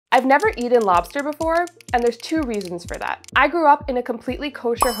I've never eaten lobster before, and there's two reasons for that. I grew up in a completely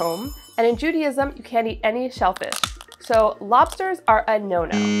kosher home, and in Judaism, you can't eat any shellfish. So lobsters are a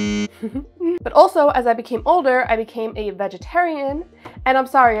no-no. But also, as I became older, I became a vegetarian, and I'm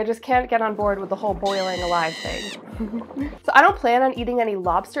sorry, I just can't get on board with the whole boiling alive thing. So I don't plan on eating any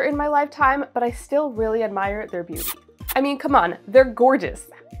lobster in my lifetime, but I still really admire their beauty. I mean, come on, they're gorgeous.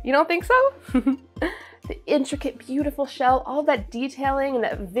 You don't think so? The intricate, beautiful shell, all that detailing and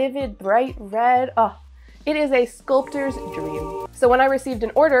that vivid, bright red. Oh, it is a sculptor's dream. So when I received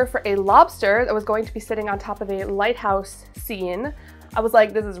an order for a lobster that was going to be sitting on top of a lighthouse scene, I was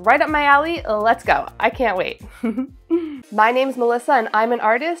like, this is right up my alley, let's go. I can't wait. My name's Melissa and I'm an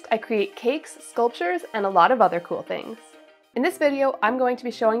artist. I create cakes, sculptures, and a lot of other cool things. In this video, I'm going to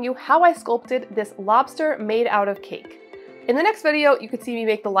be showing you how I sculpted this lobster made out of cake. In the next video, you could see me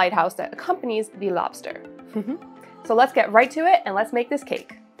make the lighthouse that accompanies the lobster. So let's get right to it and let's make this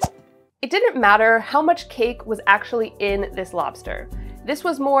cake. It didn't matter how much cake was actually in this lobster. This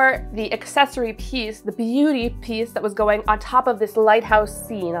was more the accessory piece, the beauty piece that was going on top of this lighthouse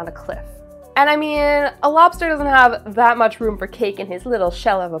scene on a cliff. And I mean, a lobster doesn't have that much room for cake in his little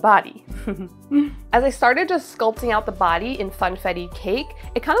shell of a body. As I started just sculpting out the body in funfetti cake,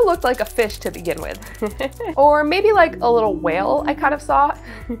 it kind of looked like a fish to begin with. Or maybe like a little whale I kind of saw.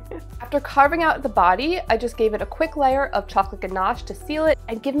 After carving out the body, I just gave it a quick layer of chocolate ganache to seal it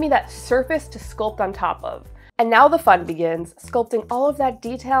and give me that surface to sculpt on top of. And now the fun begins, sculpting all of that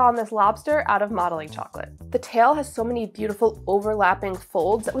detail on this lobster out of modeling chocolate. The tail has so many beautiful overlapping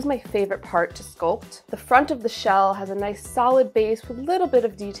folds. That was my favorite part to sculpt. The front of the shell has a nice solid base with a little bit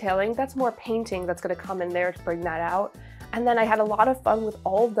of detailing. That's more painting that's going to come in there to bring that out. And then I had a lot of fun with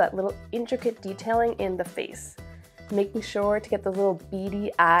all of that little intricate detailing in the face. Making sure to get the little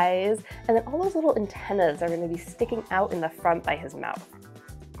beady eyes, and then all those little antennas are going to be sticking out in the front by his mouth.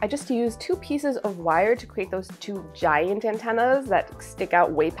 I just used 2 pieces of wire to create those 2 giant antennas that stick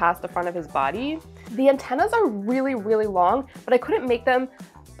out way past the front of his body. The antennas are really, really long, but I couldn't make them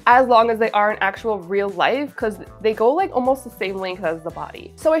as long as they are in actual real life because they go like almost the same length as the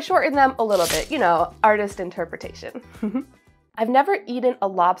body. So I shortened them a little bit, you know, artist interpretation. I've never eaten a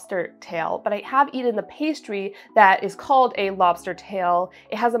lobster tail, but I have eaten the pastry that is called a lobster tail.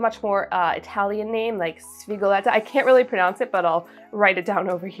 It has a much more Italian name, like sfigoletta. I can't really pronounce it, but I'll write it down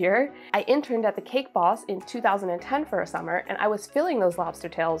over here. I interned at the Cake Boss in 2010 for a summer, and I was filling those lobster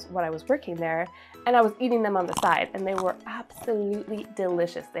tails when I was working there, and I was eating them on the side, and they were absolutely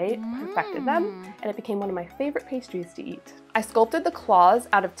delicious. They perfected them, and it became one of my favorite pastries to eat. I sculpted the claws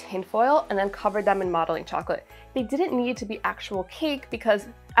out of tinfoil and then covered them in modeling chocolate. They didn't need to be actual cake because,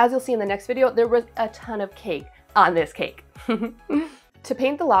 as you'll see in the next video, there was a ton of cake on this cake. To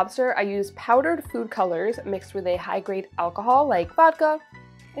paint the lobster, I used powdered food colors mixed with a high-grade alcohol like vodka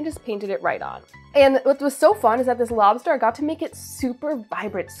and just painted it right on. And what was so fun is that this lobster, I got to make it super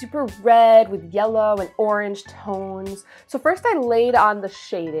vibrant, super red with yellow and orange tones. So first I laid on the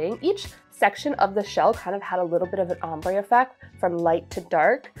shading. Each section of the shell kind of had a little bit of an ombre effect from light to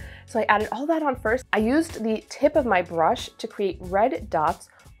dark. So I added all that on first. I used the tip of my brush to create red dots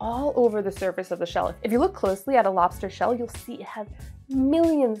all over the surface of the shell. If you look closely at a lobster shell, you'll see it has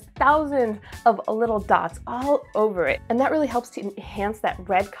millions, thousands of little dots all over it. And that really helps to enhance that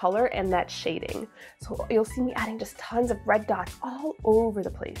red color and that shading. So you'll see me adding just tons of red dots all over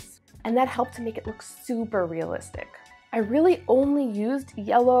the place. And that helped to make it look super realistic. I really only used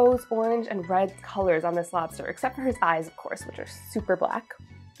yellows, orange, and red colors on this lobster, except for his eyes, of course, which are super black.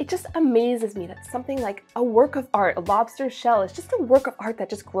 It just amazes me that something like a work of art, a lobster shell, is just a work of art that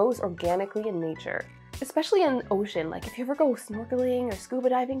just grows organically in nature. Especially in the ocean, like if you ever go snorkeling or scuba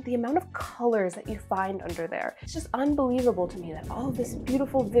diving, the amount of colors that you find under there. It's just unbelievable to me that all of this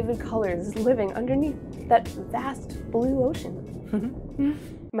beautiful, vivid colors is living underneath that vast blue ocean.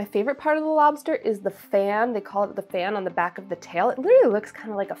 My favorite part of the lobster is the fan. They call it the fan on the back of the tail. It literally looks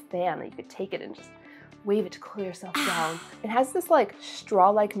kind of like a fan that you could take it and just wave it to cool yourself down. It has this like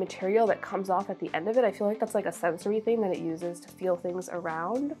straw-like material that comes off at the end of it. I feel like that's like a sensory thing that it uses to feel things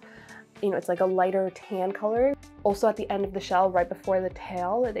around. You know, it's like a lighter tan color. Also at the end of the shell, right before the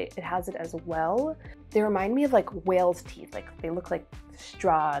tail, it has it as well. They remind me of like whale's teeth. Like they look like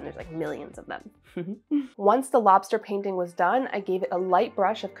straw and there's like millions of them. Once the lobster painting was done, I gave it a light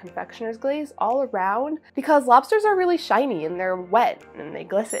brush of confectioner's glaze all around because lobsters are really shiny and they're wet and they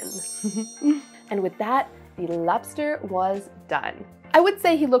glisten. And with that, the lobster was done. I would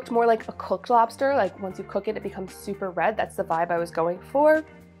say he looked more like a cooked lobster, like once you cook it, it becomes super red. That's the vibe I was going for.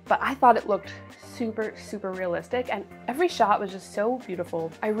 but I thought it looked super realistic, and every shot was just so beautiful.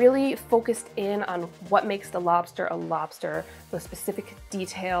 I really focused in on what makes the lobster a lobster, the specific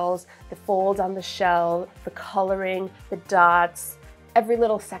details, the folds on the shell, the coloring, the dots, every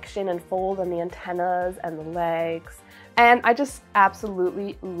little section and fold on the antennas and the legs. And I just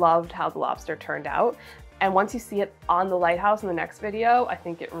absolutely loved how the lobster turned out. And once you see it on the lighthouse in the next video, I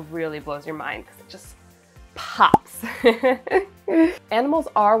think it really blows your mind because it just pops. Animals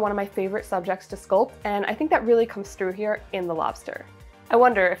are one of my favorite subjects to sculpt, and I think that really comes through here in the lobster. I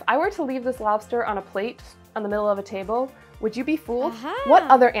wonder, if I were to leave this lobster on a plate on the middle of a table, would you be fooled? What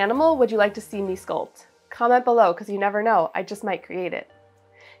other animal would you like to see me sculpt? Comment below, because you never know, I just might create it.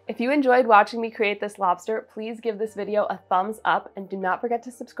 If you enjoyed watching me create this lobster, please give this video a thumbs up and do not forget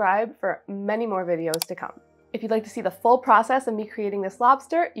to subscribe for many more videos to come. If you'd like to see the full process of me creating this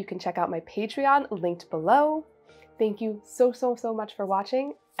lobster, you can check out my Patreon linked below. Thank you so much for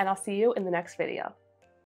watching, and I'll see you in the next video.